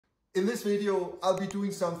In this video, I'll be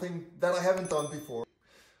doing something that I haven't done before.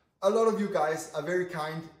 A lot of you guys are very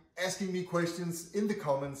kind, asking me questions in the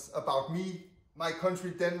comments about me, my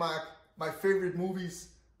country Denmark, my favorite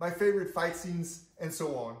movies, my favorite fight scenes, and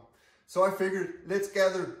so on. So I figured let's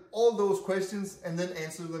gather all those questions and then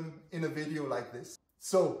answer them in a video like this.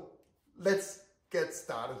 So let's get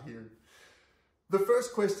started here. The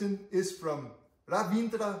first question is from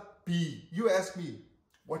Ravindra B. You ask me,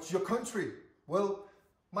 what's your country? Well,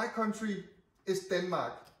 my country is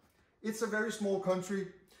Denmark. It's a very small country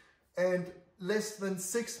and less than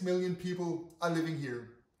 6 million people are living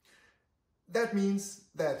here. That means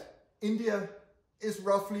that India is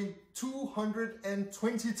roughly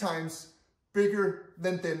 220 times bigger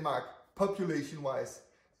than Denmark, population-wise.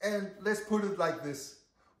 And let's put it like this.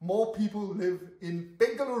 More people live in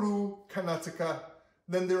Bengaluru, Karnataka,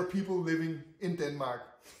 than there are people living in Denmark.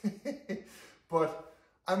 But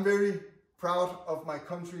I'm very proud of my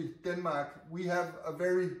country, Denmark. We have a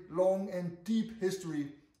very long and deep history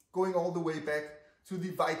going all the way back to the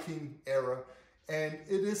Viking era. And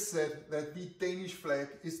it is said that the Danish flag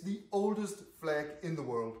is the oldest flag in the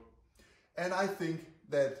world. And I think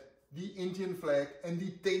that the Indian flag and the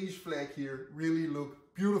Danish flag here really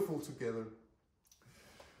look beautiful together.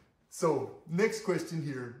 So, next question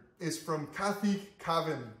here is from Hrithik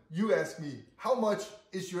Kavan. You ask me, how much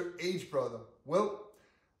is your age, brother? Well,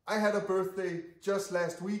 I had a birthday just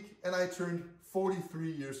last week and I turned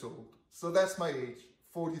 43 years old. So that's my age,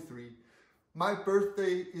 43. My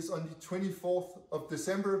birthday is on the 24th of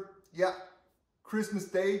December. Yeah, Christmas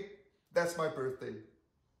Day, that's my birthday.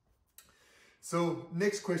 So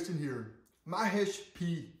next question here. Mahesh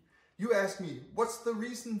P. You ask me, what's the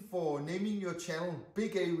reason for naming your channel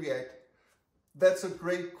BigAReact? That's a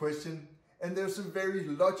great question and there's a very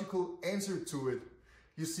logical answer to it.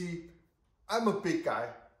 You see, I'm a big guy,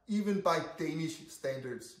 even by Danish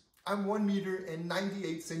standards. I'm 1 meter and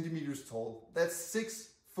 98 centimeters tall. That's 6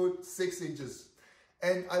 foot 6 inches.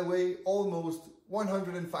 And I weigh almost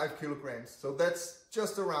 105 kilograms. So that's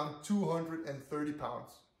just around 230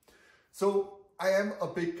 pounds. So I am a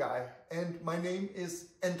big guy and my name is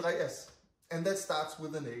Andreas. And that starts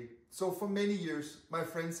with an A. So for many years, my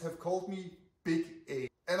friends have called me Big A.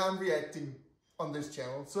 And I'm reacting on this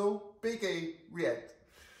channel. So BigAReact.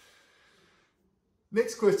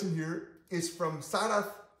 Next question here is from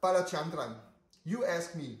Sarath Balachandran. You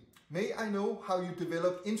ask me, may I know how you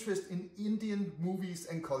develop interest in Indian movies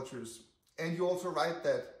and cultures? And you also write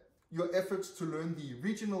that your efforts to learn the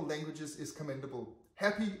regional languages is commendable.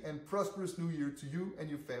 Happy and prosperous New Year to you and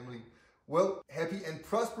your family. Well, happy and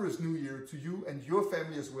prosperous New Year to you and your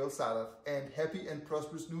family as well, Sarath. And happy and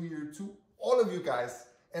prosperous New Year to all of you guys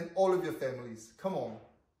and all of your families. Come on.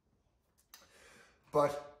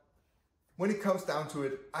 But when it comes down to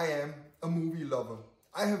it, I am a movie lover.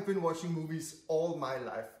 I have been watching movies all my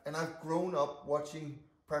life and I've grown up watching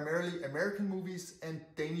primarily American movies and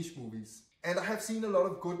Danish movies. And I have seen a lot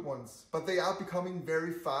of good ones, but they are becoming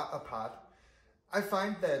very far apart. I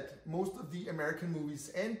find that most of the American movies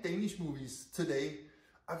and Danish movies today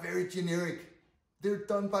are very generic. They're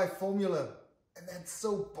done by formula and that's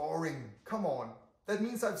so boring. Come on. That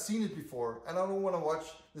means I've seen it before and I don't want to watch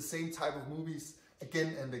the same type of movies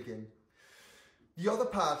again and again. The other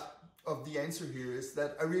part of the answer here is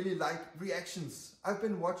that I really like reactions. I've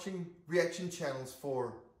been watching reaction channels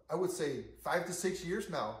for, I would say, 5 to 6 years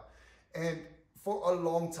now. And for a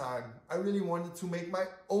long time, I really wanted to make my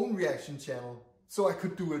own reaction channel so I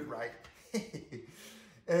could do it right.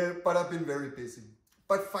 But I've been very busy.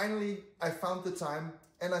 But finally, I found the time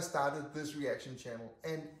and I started this reaction channel.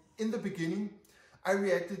 And in the beginning, I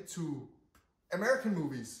reacted to American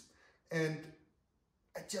movies and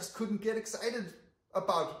I just couldn't get excited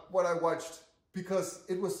about what I watched because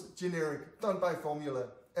it was generic, done by formula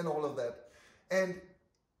and all of that. And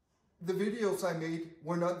the videos I made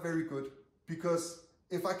were not very good because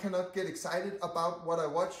if I cannot get excited about what I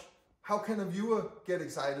watch, how can a viewer get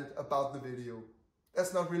excited about the video?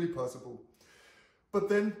 That's not really possible. But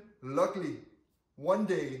then, luckily, one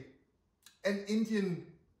day, an Indian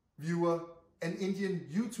viewer, an Indian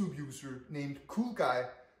YouTube user named Cool Guy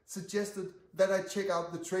suggested that I check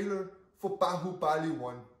out the trailer for Bahubali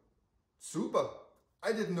 1. Super!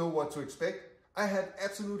 I didn't know what to expect. I had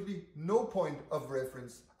absolutely no point of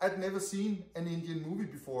reference. I'd never seen an Indian movie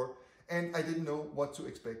before and I didn't know what to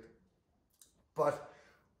expect. But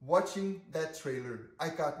watching that trailer, I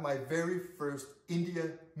got my very first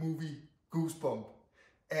India movie goosebump.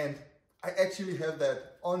 And I actually have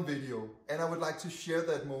that on video and I would like to share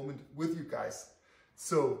that moment with you guys.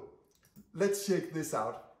 So let's check this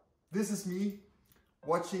out. This is me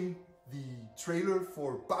watching the trailer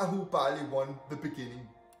for Bahubali 1, the beginning.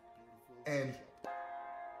 And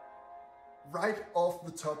right off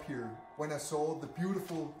the top here, when I saw the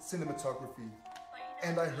beautiful cinematography,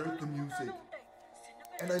 and I heard the music,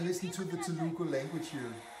 and I listened to the Telugu language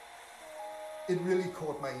here, it really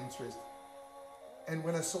caught my interest. And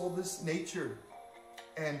when I saw this nature,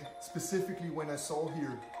 and specifically when I saw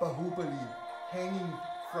here Bahubali hanging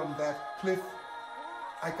from that cliff,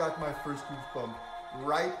 I got my first goosebump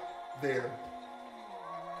right there.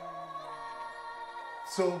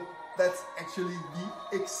 So that's actually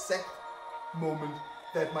the exact moment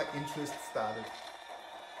that my interest started.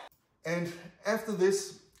 And after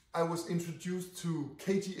this, I was introduced to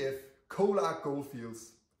KGF, Kolar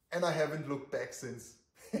Goldfields, and I haven't looked back since.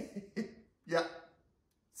 Yeah,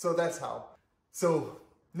 so that's how. So,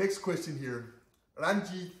 next question here.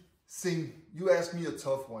 Ranjit Singh, you asked me a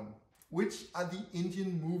tough one. Which are the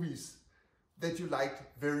Indian movies that you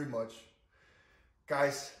liked very much?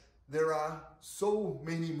 Guys, there are so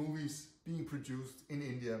many movies being produced in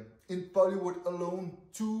India. In Bollywood alone,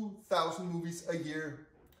 2,000 movies a year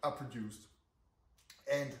are produced.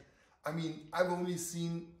 And I mean, I've only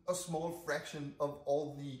seen a small fraction of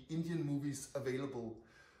all the Indian movies available.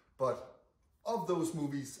 But of those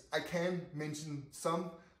movies, I can mention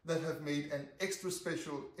some that have made an extra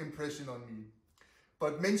special impression on me.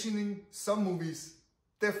 But mentioning some movies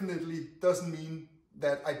definitely doesn't mean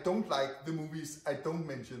that I don't like the movies I don't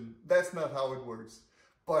mention. That's not how it works.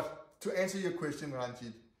 But to answer your question,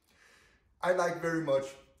 Ranjit, I like very much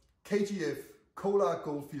KGF, Kolar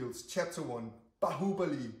Goldfields, Chapter 1,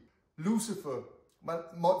 Bahubali, Lucifer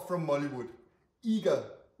from Mollywood, Eager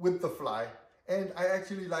with the Fly, and I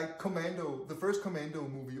actually like Commando, the first Commando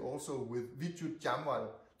movie also with Vijay Jamwal.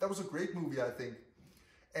 That was a great movie, I think.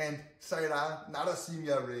 And Saira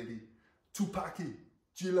Narasimha Reddy, Tupaki,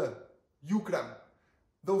 Jilla, Yukram.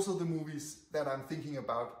 Those are the movies that I'm thinking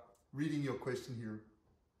about reading your question here.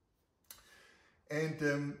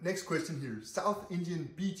 And next question here. South Indian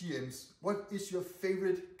BGMs. What is your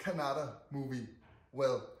favorite Kannada movie?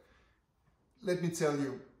 Well, let me tell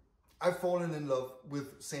you, I've fallen in love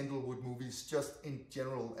with sandalwood movies just in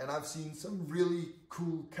general, and I've seen some really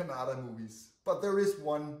cool Kannada movies. But there is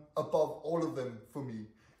one above all of them for me.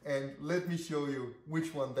 And let me show you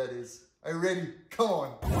which one that is. Are you ready? Come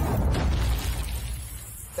on!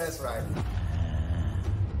 That's right.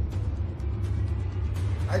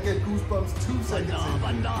 I get goosebumps 2 seconds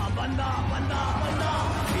in.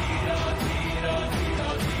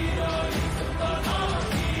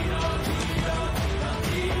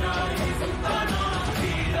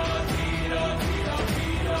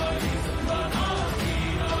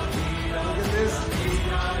 Look at this.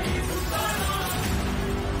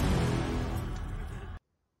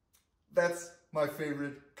 That's my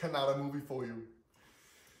favorite Kannada movie for you.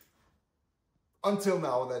 Until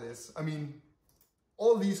now, that is. I mean,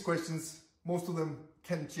 all these questions, most of them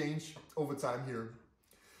can change over time here.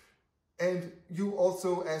 And you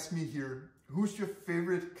also asked me here, who's your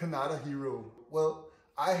favorite Kannada hero? Well,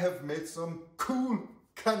 I have met some cool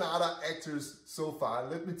Kannada actors so far,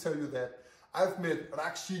 let me tell you that. I've met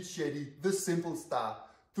Rakshit Shetty, the simple star,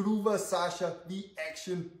 Dhruva Sasha, the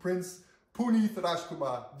action prince, Puneeth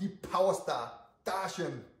Rajkumar, the power star,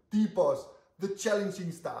 Darshan, the boss, the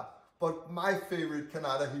challenging star. But my favorite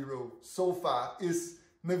Kannada hero so far is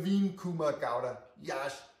Naveen Kumar Gowda,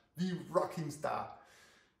 Yash, the rocking star.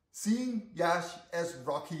 Seeing Yash as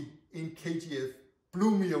Rocky in KGF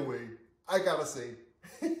blew me away, I gotta say.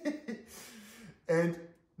 And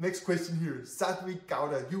next question here, Sadvik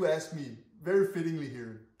Gowda, you asked me, very fittingly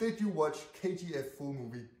here, did you watch KGF full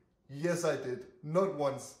movie? Yes, I did. Not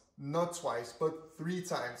once, not twice, but 3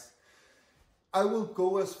 times. I will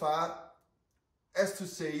go as far as to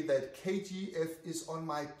say that KGF is on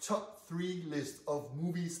my top 3 list of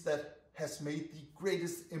movies that has made the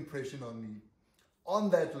greatest impression on me. On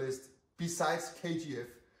that list, besides KGF,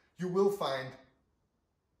 you will find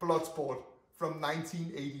Bloodsport from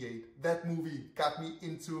 1988. That movie got me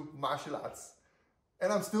into martial arts.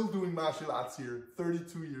 And I'm still doing martial arts here,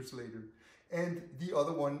 32 years later. And the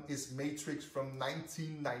other one is Matrix from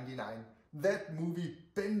 1999. That movie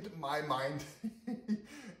bent my mind.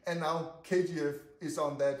 And now KGF is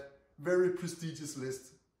on that very prestigious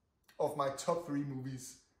list of my top 3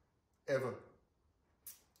 movies ever.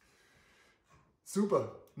 Super.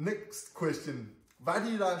 Next question.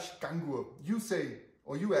 Vadiraj Gangur, you say,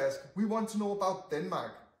 or you ask, we want to know about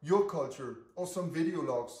Denmark, your culture, or some video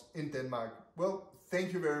logs in Denmark. Well,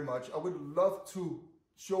 thank you very much. I would love to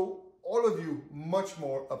show all of you much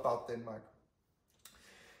more about Denmark.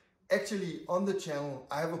 Actually, on the channel,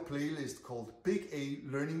 I have a playlist called Big A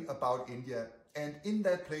Learning About India. And in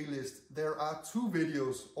that playlist, there are 2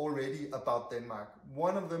 videos already about Denmark.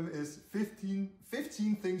 One of them is 15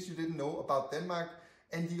 things you didn't know about Denmark,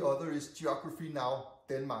 and the other is Geography Now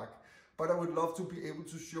Denmark. But I would love to be able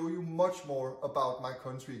to show you much more about my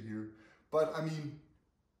country here. But I mean,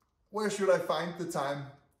 where should I find the time?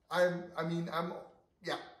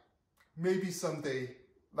 Yeah, maybe someday,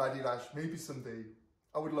 Vadiraj, maybe someday.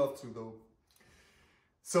 I would love to though.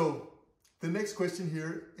 So, the next question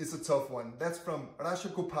here is a tough one. That's from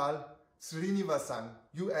Rashagopal Srinivasan.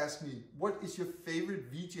 You ask me, what is your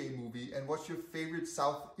favorite Vijay movie and what's your favorite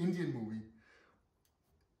South Indian movie?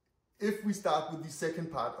 If we start with the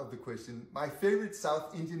second part of the question, my favorite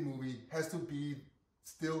South Indian movie has to be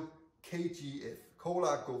still KGF,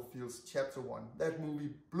 Kolar Goldfields Chapter 1. That movie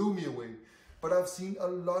blew me away. But I've seen a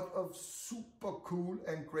lot of super cool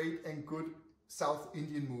and great and good South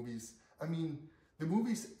Indian movies. I mean, the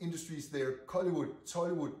movies industries there, Kollywood,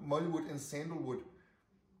 Tollywood, Mollywood and Sandalwood.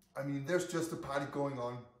 I mean, there's just a party going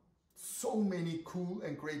on. So many cool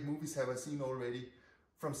and great movies have I seen already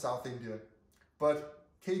from South India. But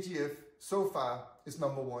KGF so far is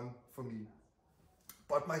 #1 for me.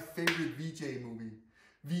 But my favorite Vijay movie,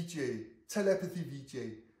 Vijay, Thalapathy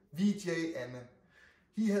Vijay, Vijay Anna.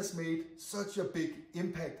 He has made such a big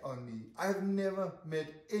impact on me. I have never met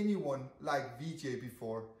anyone like Vijay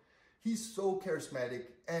before. He's so charismatic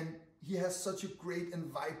and he has such a great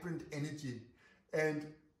and vibrant energy. And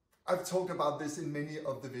I've talked about this in many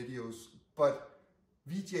of the videos, but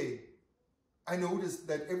Vijay, I noticed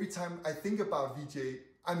that every time I think about Vijay,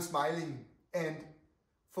 I'm smiling. And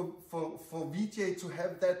for Vijay to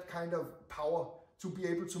have that kind of power to be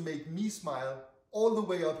able to make me smile all the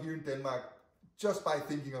way up here in Denmark, just by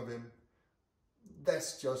thinking of him,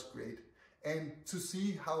 that's just great. And to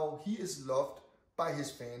see how he is loved by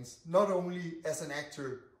his fans, not only as an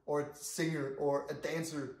actor or a singer or a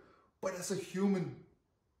dancer, but as a human,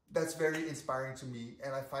 that's very inspiring to me,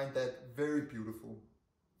 and I find that very beautiful.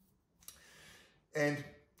 And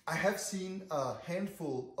I have seen a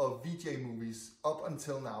handful of Vijay movies up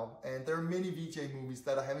until now, and there are many Vijay movies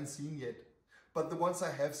that I haven't seen yet, but the ones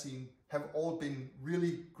I have seen have all been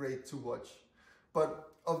really great to watch.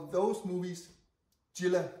 But of those movies,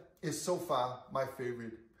 Jilla is so far my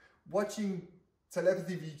favorite. Watching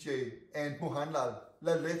Thalapathy Vijay and Mohanlal,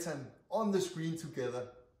 Laletan on the screen together,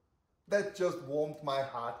 that just warmed my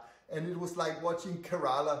heart. And it was like watching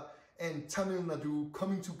Kerala and Tamil Nadu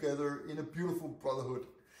coming together in a beautiful brotherhood.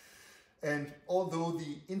 And although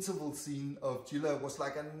the interval scene of Jilla was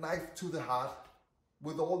like a knife to the heart,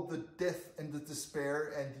 with all the death and the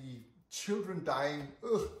despair and the children dying,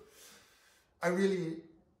 I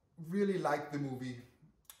really liked the movie.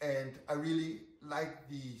 And I really like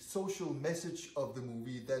the social message of the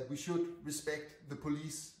movie, that we should respect the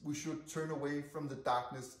police, we should turn away from the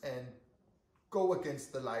darkness and go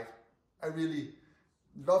against the light. I really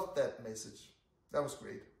loved that message. That was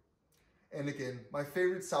great. And again, my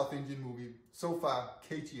favorite South Indian movie so far,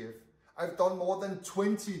 KGF. I've done more than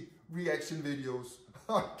 20 reaction videos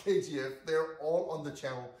on KGF. They're all on the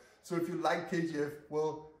channel. So if you like KGF,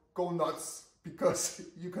 well, go nuts, because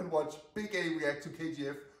you can watch BigAReact to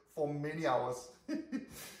KGF for many hours.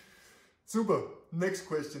 Super. Next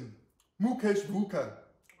question. Mukesh Vuka.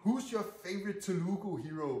 Who's your favorite Telugu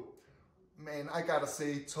hero? Man, I gotta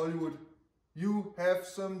say, Tollywood, you have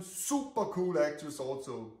some super cool actors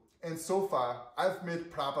also. And so far, I've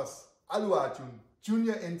met Prabhas, Allu Arjun,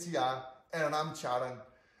 Junior NTR, and Ram Charan.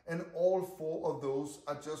 And all 4 of those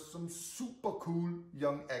are just some super cool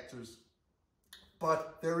young actors.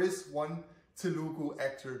 But there is one Telugu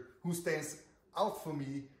actor who stands out for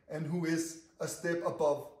me and who is a step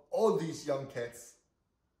above all these young cats.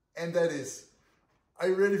 And that is, are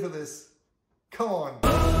you ready for this? Come on.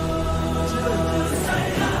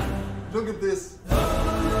 Look at this.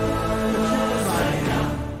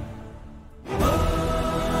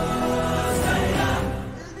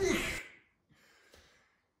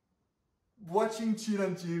 Watching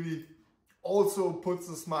Chiranjeevi also puts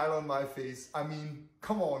a smile on my face. I mean,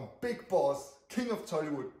 come on, big boss, king of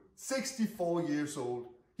Tollywood, 64 years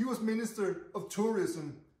old. He was Minister of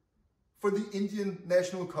Tourism for the Indian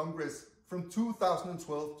National Congress from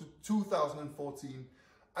 2012 to 2014.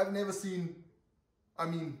 I've never seen,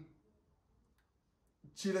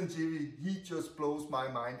 Chiranjeevi, he just blows my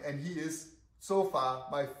mind, and he is so far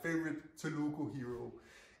my favorite Telugu hero.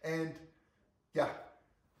 And yeah,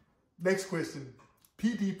 next question.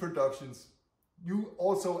 PD Productions. You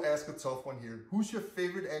also ask a tough one here. Who's your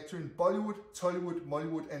favorite actor in Bollywood, Tollywood,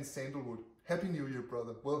 Mollywood and Sandalwood? Happy New Year,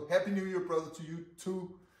 brother. Well, Happy New Year, brother, to you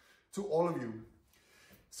too, to all of you.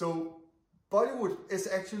 So Bollywood is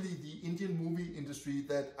actually the Indian movie industry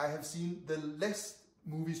that I have seen the less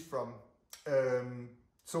movies from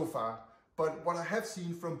so far. But what I have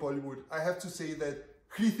seen from Bollywood, I have to say that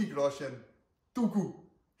Hrithik Roshan, Tuku,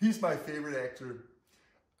 he's my favorite actor.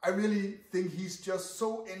 I really think he's just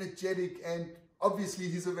so energetic, and obviously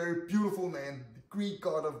he's a very beautiful man, the Greek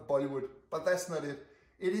god of Bollywood, but that's not it.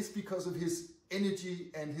 It is because of his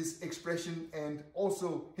energy and his expression and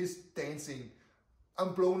also his dancing.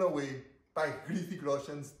 I'm blown away by Hrithik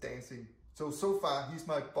Roshan's dancing. So far he's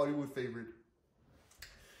my Bollywood favorite.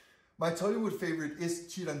 My Tollywood favorite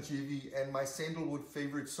is Chiranjeevi, and my Sandalwood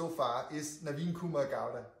favorite so far is Naveen Kumar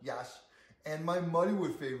Gowda, Yash. And my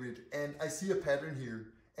Mollywood favorite, and I see a pattern here,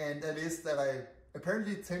 and that is that I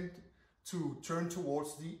apparently tend to turn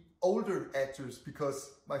towards the older actors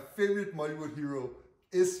because my favorite Mollywood hero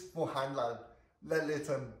is Mohanlal,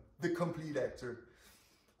 Laletan, the complete actor.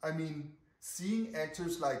 I mean, seeing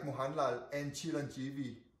actors like Mohanlal and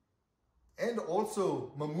Chiranjeevi, and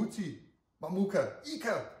also Mammootty, Mamuka,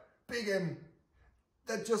 Ika, Big M,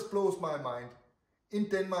 that just blows my mind. In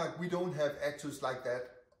Denmark, we don't have actors like that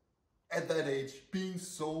at that age being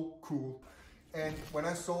so cool. And when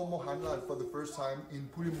I saw Mohanlal for the first time in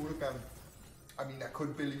Pulimurugan, I mean, I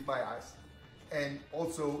couldn't believe my eyes. And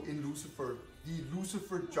also in Lucifer, the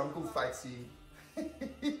Lucifer jungle fight scene,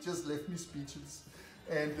 it just left me speechless.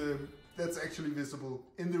 And that's actually visible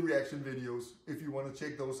in the reaction videos. If you want to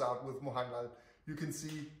check those out with Mohanlal, you can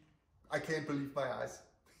see I can't believe my eyes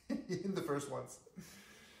in the first ones.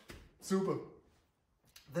 Super.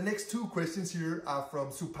 The next two questions here are from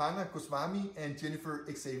Suparna Goswami and Jennifer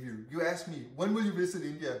Xavier. You asked me, when will you visit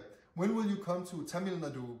India? When will you come to Tamil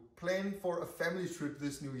Nadu? Plan for a family trip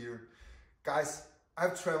this new year. Guys,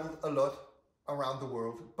 I've traveled a lot around the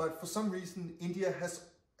world, but for some reason India has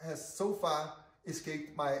so far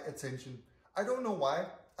escaped my attention. I don't know why.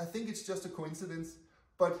 I think it's just a coincidence,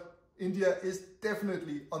 but India is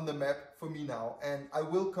definitely on the map for me now, and I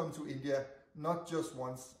will come to India not just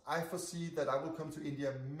once. I foresee that I will come to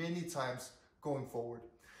India many times going forward.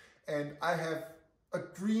 And I have a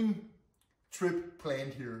dream trip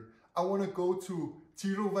planned here. I want to go to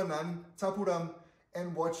Thiruvananthapuram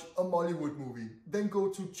and watch a Mollywood movie. Then go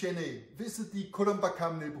to Chennai, visit the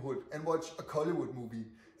Kodambakam neighborhood and watch a Kollywood movie.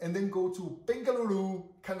 And then go to Bengaluru,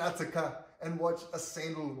 Karnataka and watch a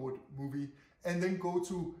Sandalwood movie. And then go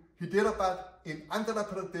to Hyderabad in Andhra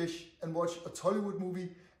Pradesh and watch a Tollywood movie.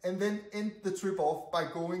 And then end the trip off by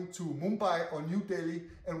going to Mumbai or New Delhi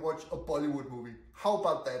and watch a Bollywood movie. How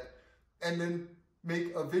about that? And then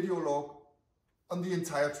make a video log on the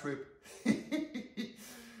entire trip.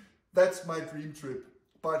 That's my dream trip.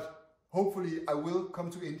 But hopefully I will come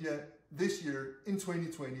to India this year in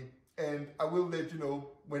 2020, and I will let you know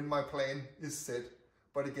when my plan is set.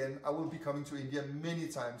 But again, I will be coming to India many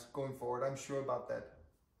times going forward. I'm sure about that.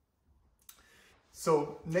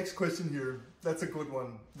 So next question here, that's a good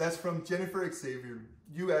one. That's from Jennifer Xavier.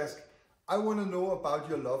 You ask, I want to know about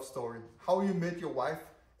your love story, how you met your wife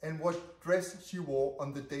and what dress she wore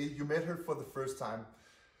on the day you met her for the first time.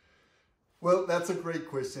 Well, that's a great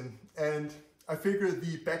question. And I figure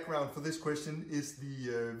the background for this question is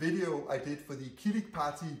the video I did for the Kirik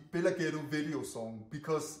Party Belagero video song,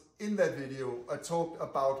 because in that video I talked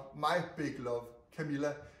about my big love,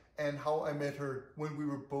 Camilla, and how I met her when we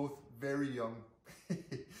were both very young.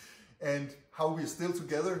 And how we're still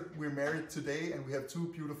together. We're married today and we have two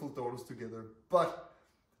beautiful daughters together. But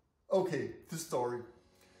okay, the story.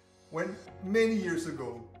 When many years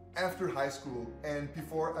ago, after high school and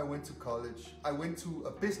before I went to college, I went to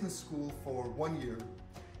a business school for 1 year.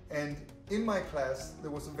 And in my class,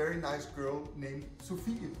 there was a very nice girl named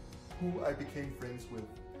Sophie, who I became friends with.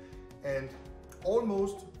 And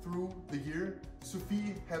almost through the year,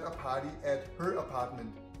 Sophie had a party at her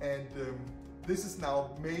apartment. And this is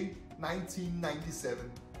now May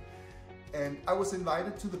 1997. And I was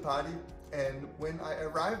invited to the party, and when I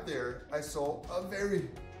arrived there, I saw a very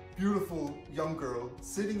beautiful young girl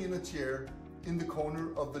sitting in a chair in the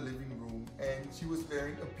corner of the living room, and she was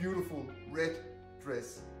wearing a beautiful red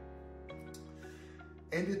dress.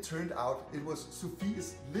 And it turned out it was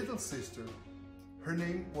Sophie's little sister. Her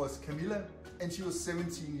name was Camilla, and she was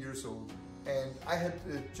 17 years old. And I had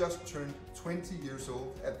just turned 20 years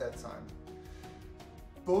old at that time.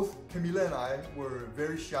 Both Camilla and I were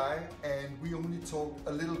very shy, and we only talked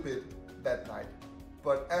a little bit that night.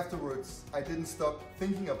 But afterwards, I didn't stop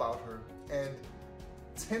thinking about her. And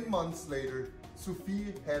 10 months later,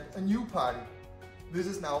 Sophie had a new party. This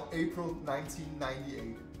is now April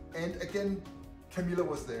 1998. And again, Camilla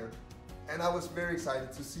was there. And I was very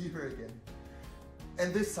excited to see her again.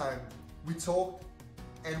 And this time, we talked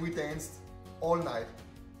and we danced all night.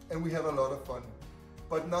 and we had a lot of fun.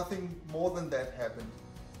 But nothing more than that happened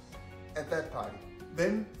at that party.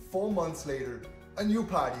 Then 4 months later, a new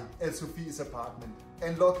party at Sophia's apartment,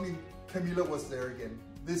 and luckily Camilla was there again.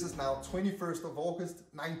 This is now 21st of August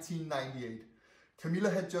 1998. Camilla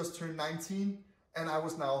had just turned 19 and I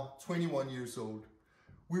was now 21 years old.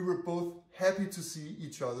 We were both happy to see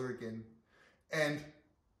each other again. And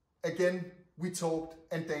again, we talked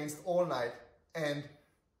and danced all night, and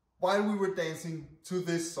while we were dancing to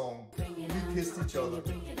this song, we kissed each other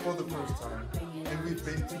for the first time, and we've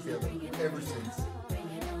been together ever since.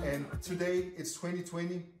 And today it's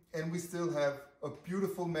 2020 and we still have a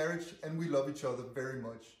beautiful marriage and we love each other very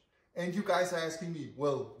much. And you guys are asking me,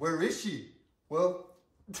 well, where is she? Well,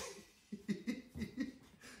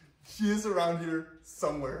 she is around here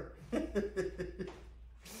somewhere.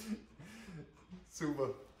 Super.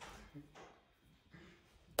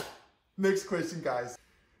 Next question, guys.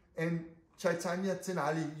 And Chaitanya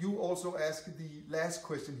Tenali, you also asked the last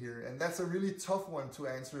question here, and that's a really tough one to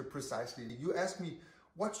answer precisely. You asked me,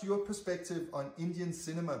 what's your perspective on Indian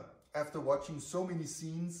cinema after watching so many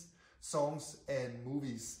scenes, songs, and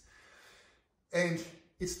movies? And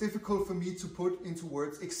it's difficult for me to put into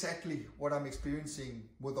words exactly what I'm experiencing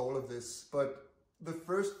with all of this, but the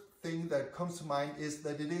first thing that comes to mind is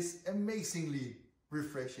that it is amazingly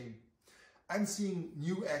refreshing. I'm seeing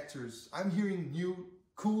new actors, I'm hearing new,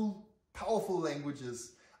 cool, powerful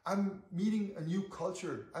languages, I'm meeting a new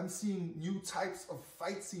culture, I'm seeing new types of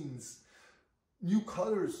fight scenes, new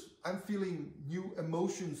colors, I'm feeling new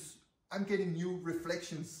emotions, I'm getting new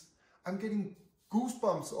reflections, I'm getting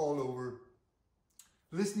goosebumps all over,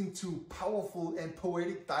 listening to powerful and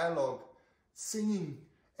poetic dialogue, singing,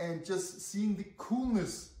 and just seeing the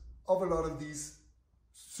coolness of a lot of these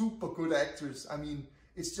super good actors. I mean,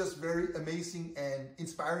 it's just very amazing and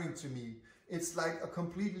inspiring to me. It's like a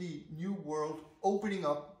completely new world opening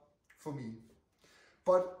up for me.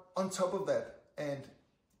 But on top of that, and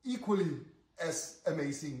equally as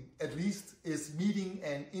amazing at least, is meeting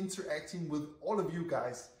and interacting with all of you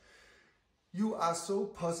guys. You are so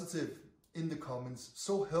positive in the comments,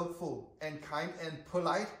 so helpful and kind and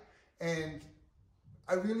polite, and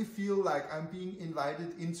I really feel like I'm being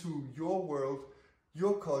invited into your world,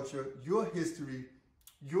 your culture, your history,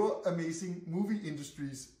 your amazing movie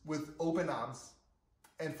industries with open arms.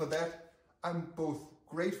 And for that, I'm both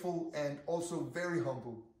grateful and also very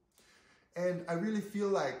humble. And I really feel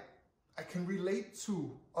like I can relate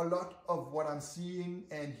to a lot of what I'm seeing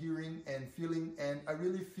and hearing and feeling, and I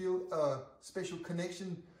really feel a special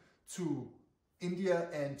connection to India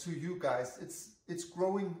and to you guys. It's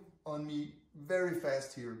growing on me very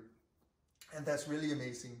fast here, and that's really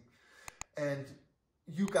amazing. And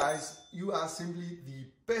you guys, you are simply the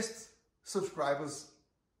best subscribers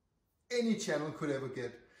any channel could ever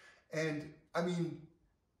get. And I mean,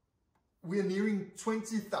 we're nearing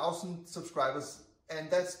 20,000 subscribers, and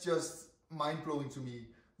that's just mind-blowing to me.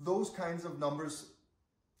 Those kinds of numbers,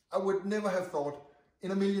 I would never have thought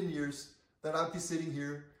in a million years that I'd be sitting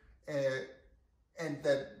here and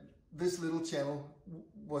that this little channel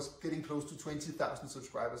was getting close to 20,000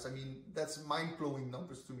 subscribers. I mean, that's mind-blowing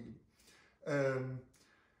numbers to me.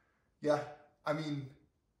 Yeah, I mean,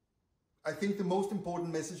 I think the most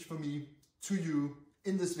important message for me to you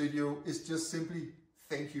in this video is just simply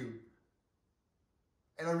thank you.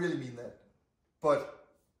 And I really mean that. But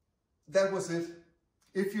that was it.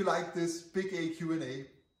 If you like this Big A Q&A,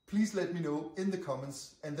 please let me know in the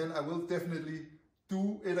comments, and then I will definitely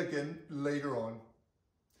do it again later on.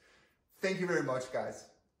 Thank you very much, guys.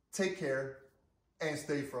 Take care and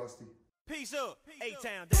stay frosty. Peace up,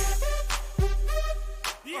 A-Town.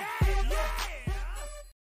 Yeah, yeah.